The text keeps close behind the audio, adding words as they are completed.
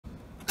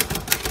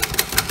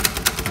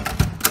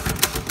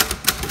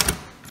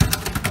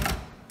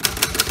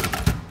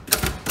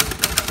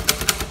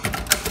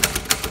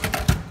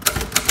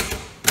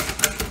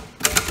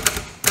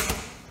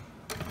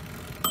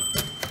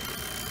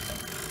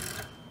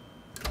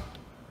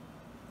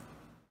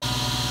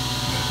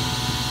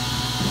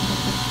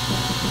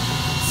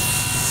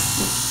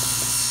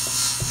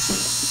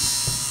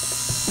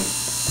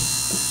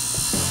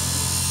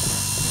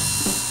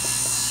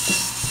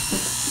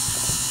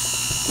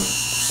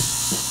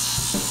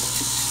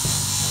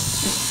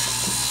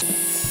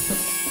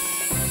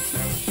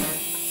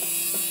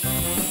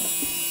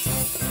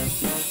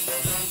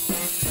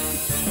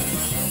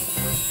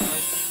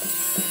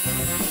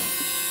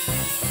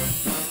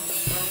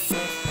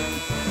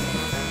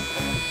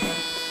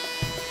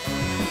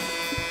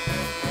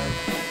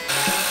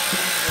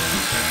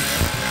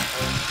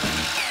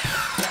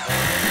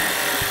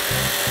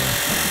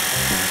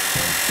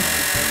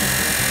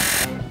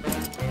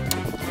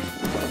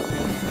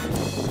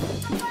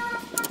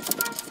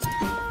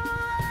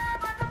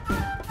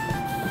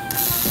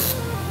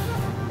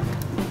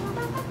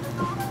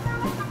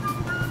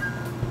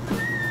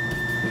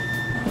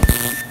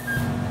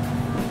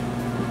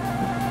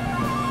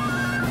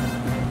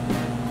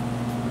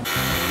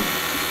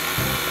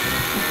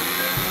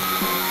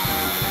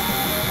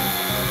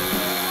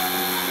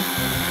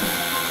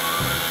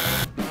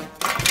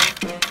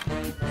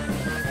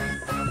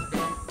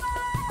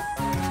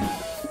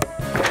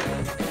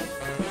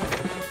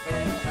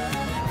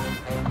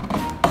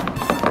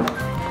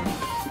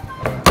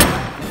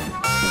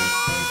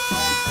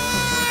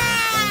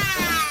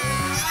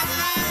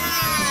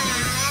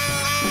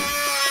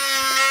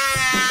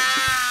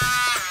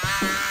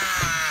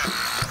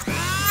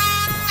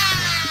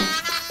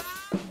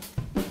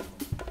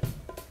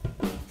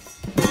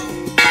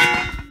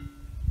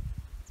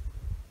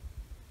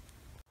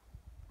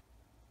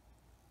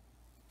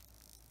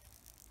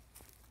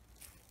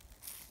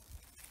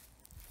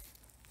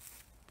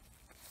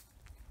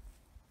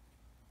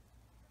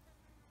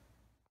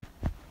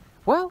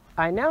Well,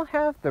 I now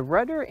have the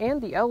rudder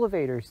and the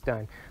elevators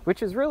done,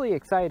 which is really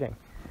exciting.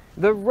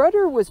 The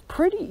rudder was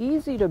pretty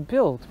easy to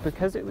build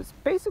because it was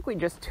basically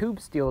just tube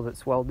steel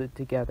that's welded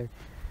together.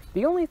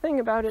 The only thing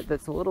about it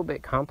that's a little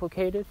bit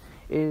complicated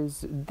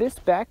is this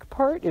back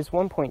part is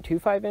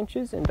 1.25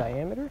 inches in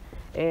diameter,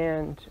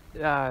 and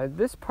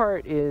this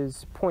part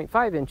is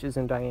 0.5 inches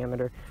in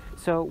diameter.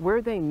 So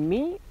where they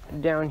meet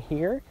down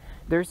here,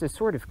 there's a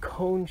sort of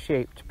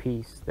cone-shaped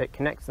piece that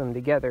connects them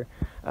together.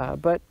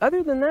 But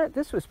other than that,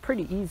 this was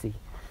pretty easy.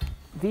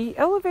 The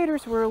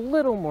elevators were a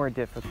little more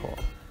difficult.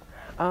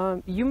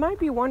 You might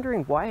be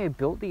wondering why I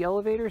built the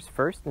elevators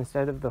first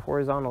instead of the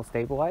horizontal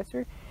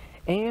stabilizer.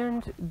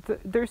 And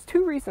there's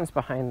two reasons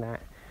behind that.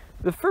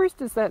 The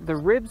first is that the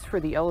ribs for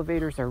the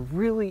elevators are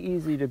really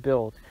easy to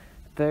build.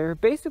 They're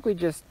basically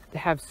just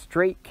have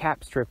straight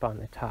cap strip on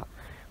the top,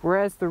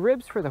 whereas the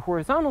ribs for the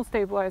horizontal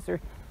stabilizer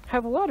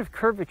have a lot of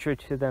curvature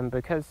to them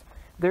because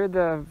they're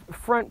the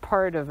front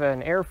part of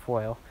an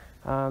airfoil.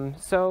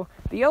 So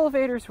the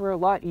elevators were a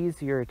lot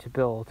easier to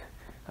build.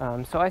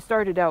 So I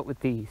started out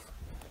with these.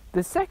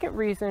 The second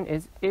reason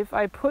is if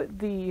I put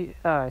the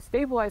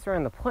stabilizer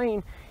on the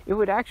plane, it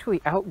would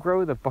actually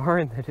outgrow the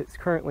barn that it's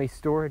currently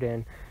stored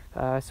in.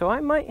 So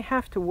I might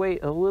have to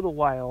wait a little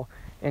while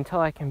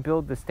until I can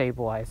build the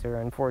stabilizer,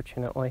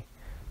 unfortunately.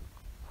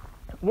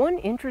 One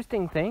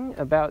interesting thing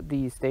about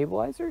the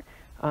stabilizer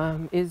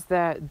is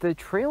that the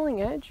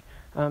trailing edge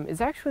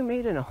is actually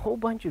made in a whole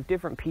bunch of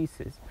different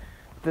pieces.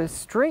 The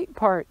straight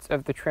parts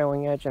of the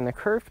trailing edge and the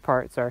curved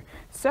parts are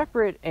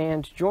separate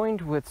and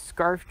joined with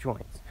scarf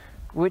joints,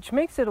 which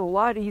makes it a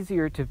lot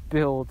easier to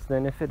build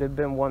than if it had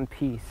been one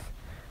piece.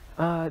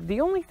 The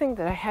only thing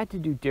that I had to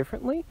do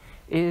differently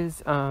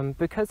is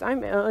because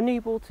I'm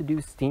unable to do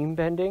steam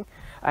bending,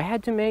 I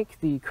had to make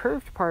the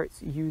curved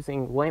parts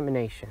using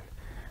lamination.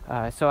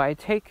 So I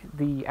take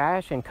the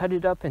ash and cut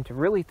it up into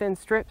really thin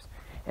strips,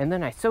 and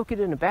then I soak it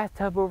in a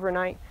bathtub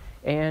overnight,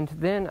 and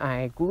then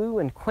I glue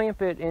and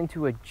clamp it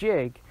into a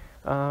jig,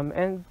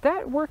 and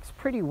that works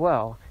pretty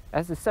well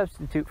as a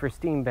substitute for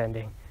steam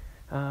bending.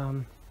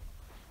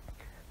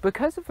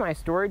 Because of my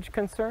storage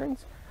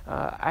concerns,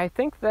 I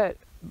think that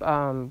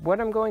what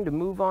I'm going to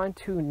move on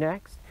to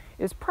next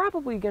is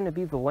probably going to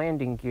be the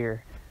landing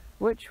gear,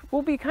 which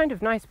will be kind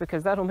of nice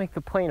because that'll make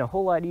the plane a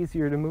whole lot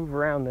easier to move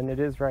around than it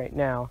is right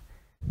now.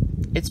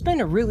 It's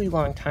been a really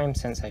long time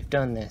since I've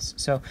done this,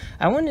 so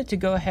I wanted to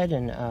go ahead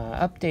and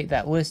update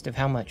that list of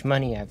how much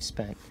money I've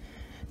spent.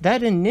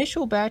 That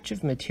initial batch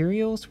of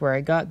materials where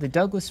I got the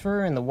Douglas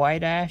fir and the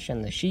white ash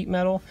and the sheet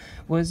metal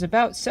was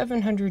about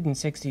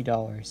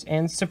 $760,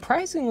 and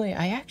surprisingly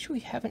I actually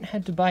haven't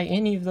had to buy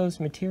any of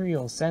those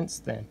materials since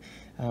then.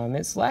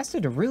 It's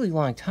lasted a really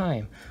long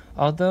time,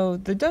 although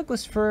the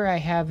Douglas fir I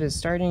have is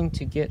starting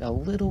to get a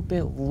little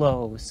bit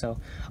low, so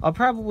I'll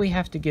probably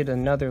have to get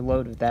another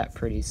load of that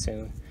pretty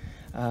soon.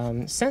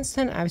 Since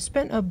then I've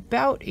spent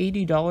about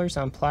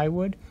 $80 on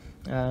plywood,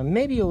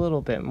 maybe a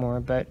little bit more,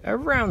 but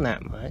around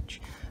that much.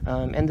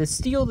 And the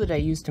steel that I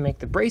used to make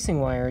the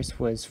bracing wires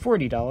was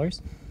 $40.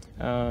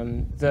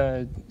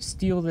 The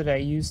steel that I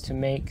used to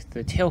make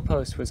the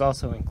tailpost was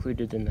also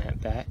included in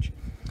that batch.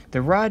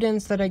 The rod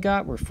ends that I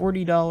got were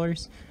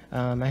 $40.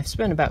 I've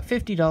spent about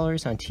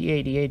 $50 on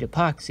T88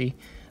 epoxy,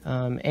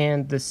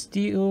 and the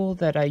steel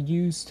that I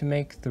used to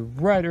make the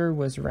rudder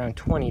was around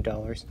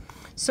 $20.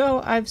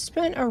 So I've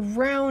spent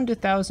around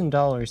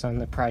 $1,000 on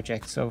the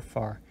project so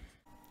far.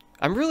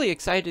 I'm really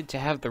excited to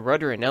have the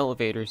rudder and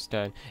elevators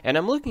done, and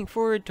I'm looking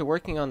forward to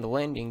working on the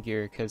landing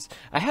gear because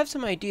I have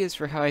some ideas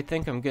for how I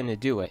think I'm going to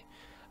do it.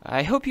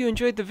 I hope you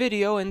enjoyed the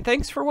video, and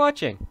thanks for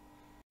watching!